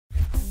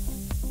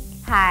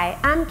Hi,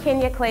 I'm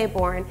Kinya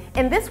Claiborne,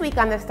 and this week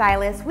on The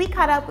Stylist, we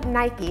caught up with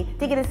Nike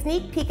to get a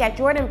sneak peek at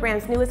Jordan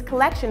Brand's newest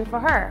collection for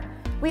her.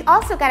 We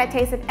also got a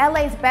taste of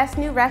LA's best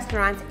new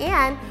restaurants,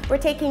 and we're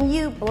taking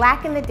you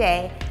Black in the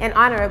Day in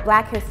honor of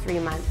Black History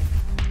Month.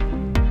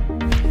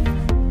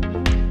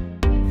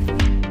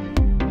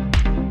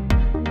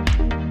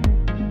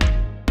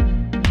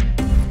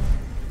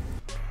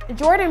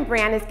 Jordan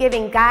Brand is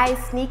giving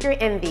guys sneaker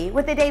envy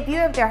with the debut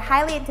of their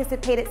highly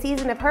anticipated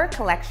Season of Her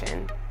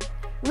collection.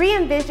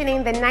 Re-envisioning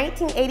the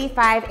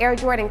 1985 Air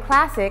Jordan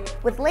Classic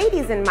with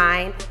ladies in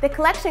mind, the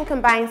collection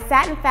combines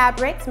satin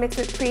fabrics mixed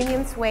with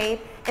premium suede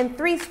and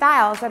 3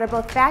 styles that are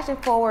both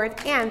fashion-forward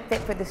and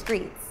fit for the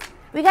streets.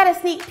 We got a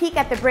sneak peek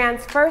at the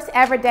brand's first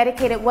ever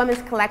dedicated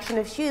women's collection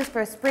of shoes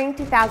for spring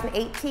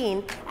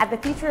 2018 at the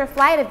Future of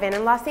Flight event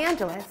in Los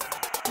Angeles.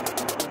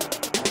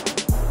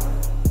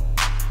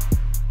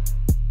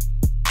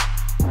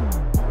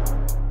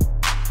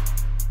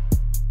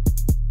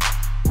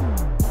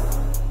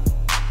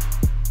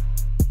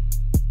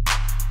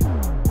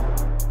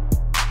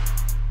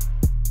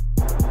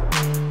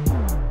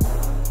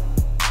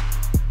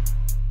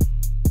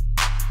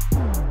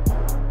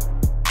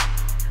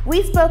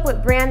 We spoke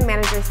with brand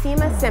manager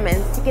Seema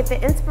Simmons to get the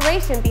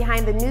inspiration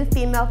behind the new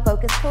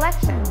female-focused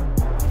collection.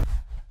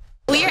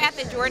 We are at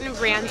the Jordan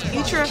Brand's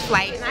Future of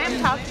Flight, and I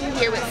am talking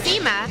here with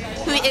Seema,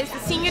 who is the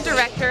Senior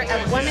Director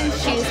of Women's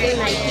Shoes at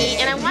Nike,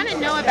 and I want to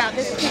know about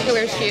this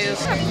particular shoe.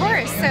 Of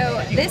course.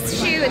 So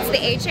this shoe, it's the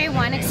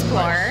HA1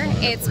 Explorer.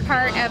 It's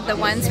part of the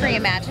Ones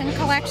Reimagined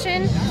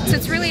collection. So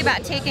it's really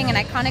about taking an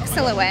iconic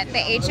silhouette, the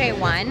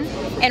HA1,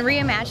 and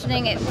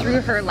reimagining it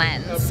through her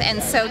lens.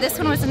 And so this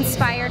one was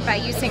inspired by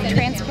using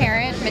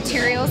transparent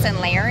materials and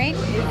layering,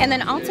 and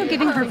then also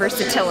giving her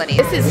versatility.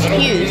 This is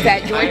huge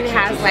that Jordan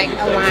has like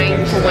a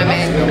line for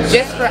women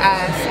just for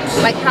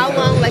us. Like how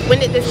long, like when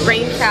did this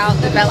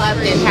brainchild develop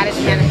and how did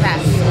it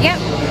manifest? Yep.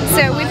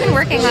 So we've been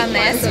working on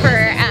this for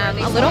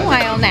a little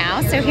while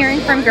now. So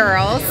hearing from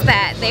girls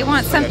that they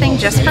want something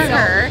just for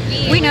her.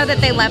 We know that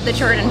they love the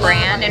Jordan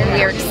brand and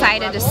we are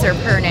excited to serve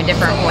her in a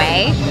different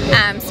way.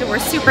 So we're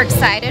super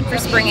excited for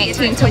Spring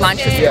 18 to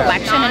launch this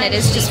collection, and it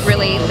is just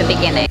really the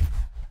beginning.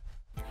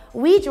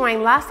 We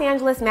joined Los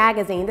Angeles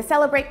Magazine to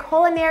celebrate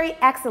culinary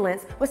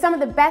excellence with some of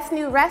the best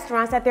new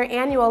restaurants at their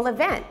annual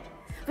event.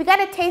 We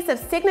got a taste of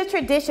signature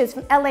dishes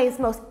from LA's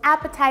most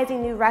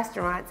appetizing new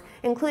restaurants,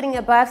 including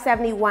Above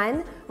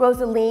 71,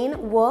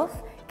 Rosaline,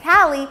 Wolf,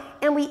 Cali,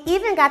 and we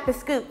even got the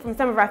scoop from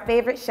some of our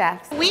favorite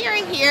chefs. We are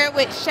here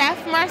with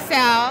Chef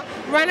Marcel,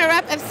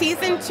 runner-up of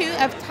Season 2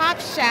 of Top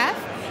Chef.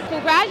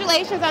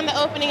 Congratulations on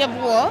the opening of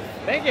Wolf.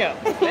 Thank you.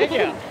 Thank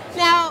you.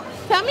 Now,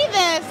 tell me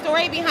the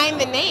story behind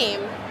the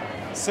name.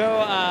 So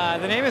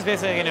the name is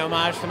basically an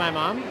homage to my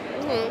mom.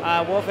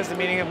 Wolf is the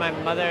meaning of my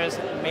mother's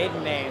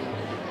maiden name.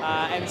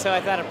 And so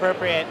I thought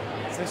appropriate,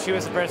 since she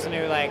was the person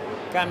who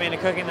got me into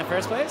cooking in the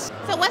first place.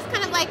 So what's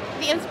kind of like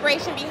the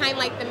inspiration behind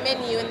the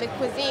menu and the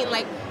cuisine?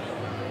 Like,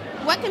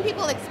 what can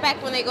people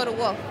expect when they go to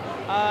Wolf?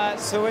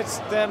 So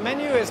the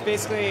menu is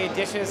basically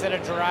dishes that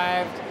are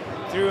derived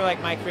through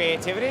my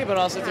creativity, but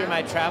also through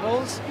my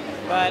travels,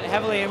 but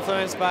heavily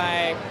influenced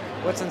by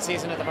what's in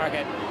season at the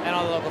market and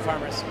all the local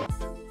farmers.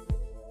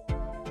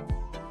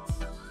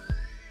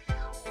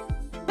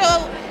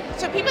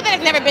 So people that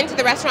have never been to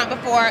the restaurant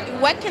before,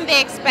 what can they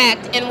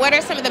expect and what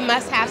are some of the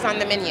must-haves on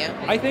the menu?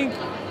 I think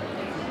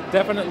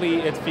definitely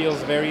it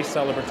feels very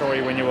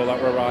celebratory when you will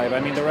arrive.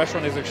 I mean, the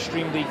restaurant is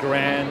extremely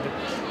grand,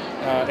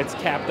 it's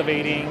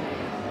captivating.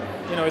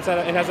 You know, it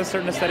has a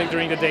certain aesthetic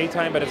during the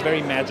daytime, but it's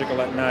very magical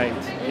at night.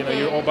 You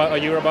know,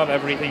 you're above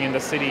everything in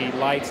the city,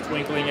 lights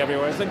twinkling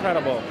everywhere. It's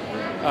incredible.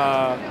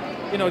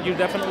 You know, you're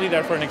definitely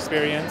there for an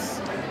experience.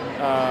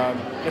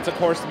 It's a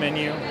course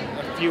menu.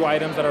 A few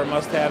items that are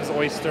must-haves: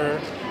 oyster,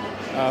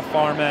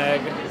 farm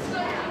egg,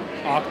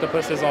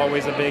 octopus is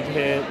always a big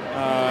hit.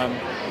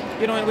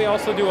 You know, and we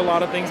also do a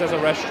lot of things as a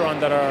restaurant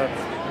that are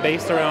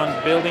based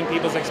around building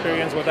people's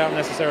experience without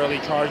necessarily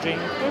charging.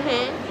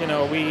 You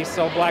know, we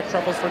sell black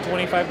truffles for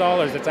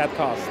 $25. It's at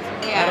cost.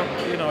 Yeah.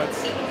 You know,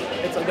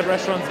 the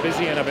restaurant's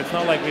busy enough. It's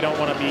not like we don't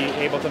want to be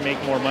able to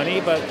make more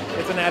money, but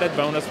it's an added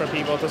bonus for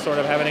people to sort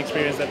of have an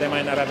experience that they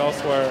might not have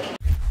elsewhere.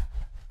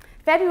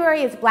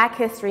 February is Black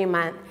History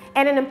Month,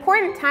 and an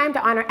important time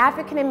to honor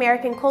African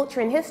American culture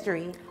and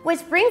history,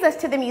 which brings us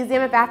to the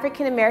Museum of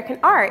African American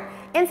Art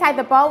inside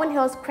the Baldwin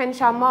Hills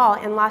Crenshaw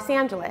Mall in Los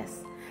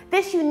Angeles.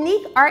 This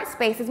unique art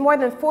space is more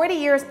than 40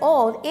 years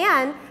old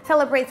and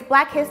celebrates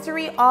Black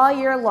history all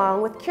year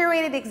long with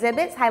curated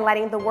exhibits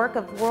highlighting the work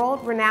of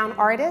world-renowned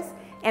artists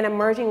and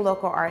emerging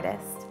local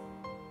artists.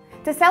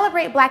 To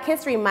celebrate Black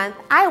History Month,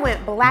 I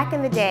went Black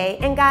in the Day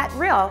and got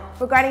real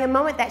regarding a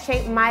moment that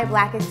shaped my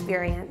Black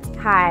experience.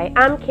 Hi,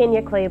 I'm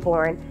Kinya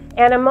Claiborne,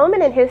 and a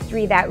moment in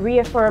history that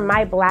reaffirmed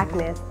my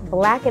Blackness,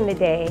 Black in the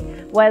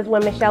Day, was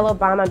when Michelle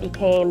Obama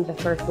became the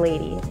First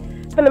Lady.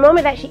 From the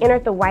moment that she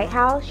entered the White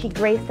House, she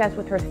graced us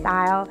with her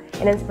style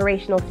and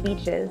inspirational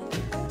speeches.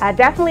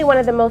 Definitely one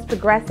of the most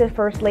progressive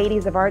First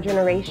Ladies of our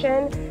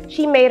generation,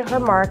 she made her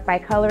mark by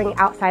coloring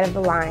outside of the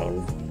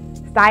lines.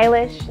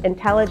 Stylish,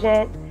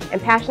 intelligent,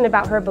 and passionate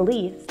about her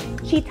beliefs.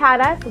 She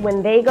taught us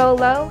when they go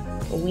low,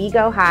 we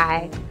go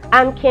high.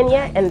 I'm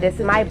Kinya, and this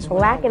is my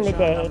Black in the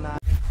Day.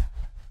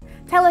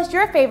 Tell us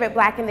your favorite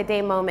Black in the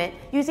Day moment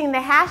using the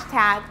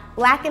hashtag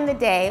Black in the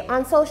Day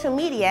on social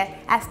media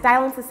at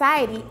Style and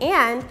Society,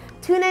 and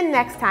tune in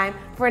next time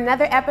for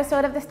another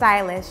episode of The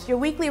Stylist, your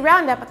weekly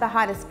roundup of the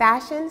hottest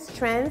fashions,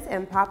 trends,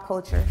 and pop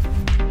culture.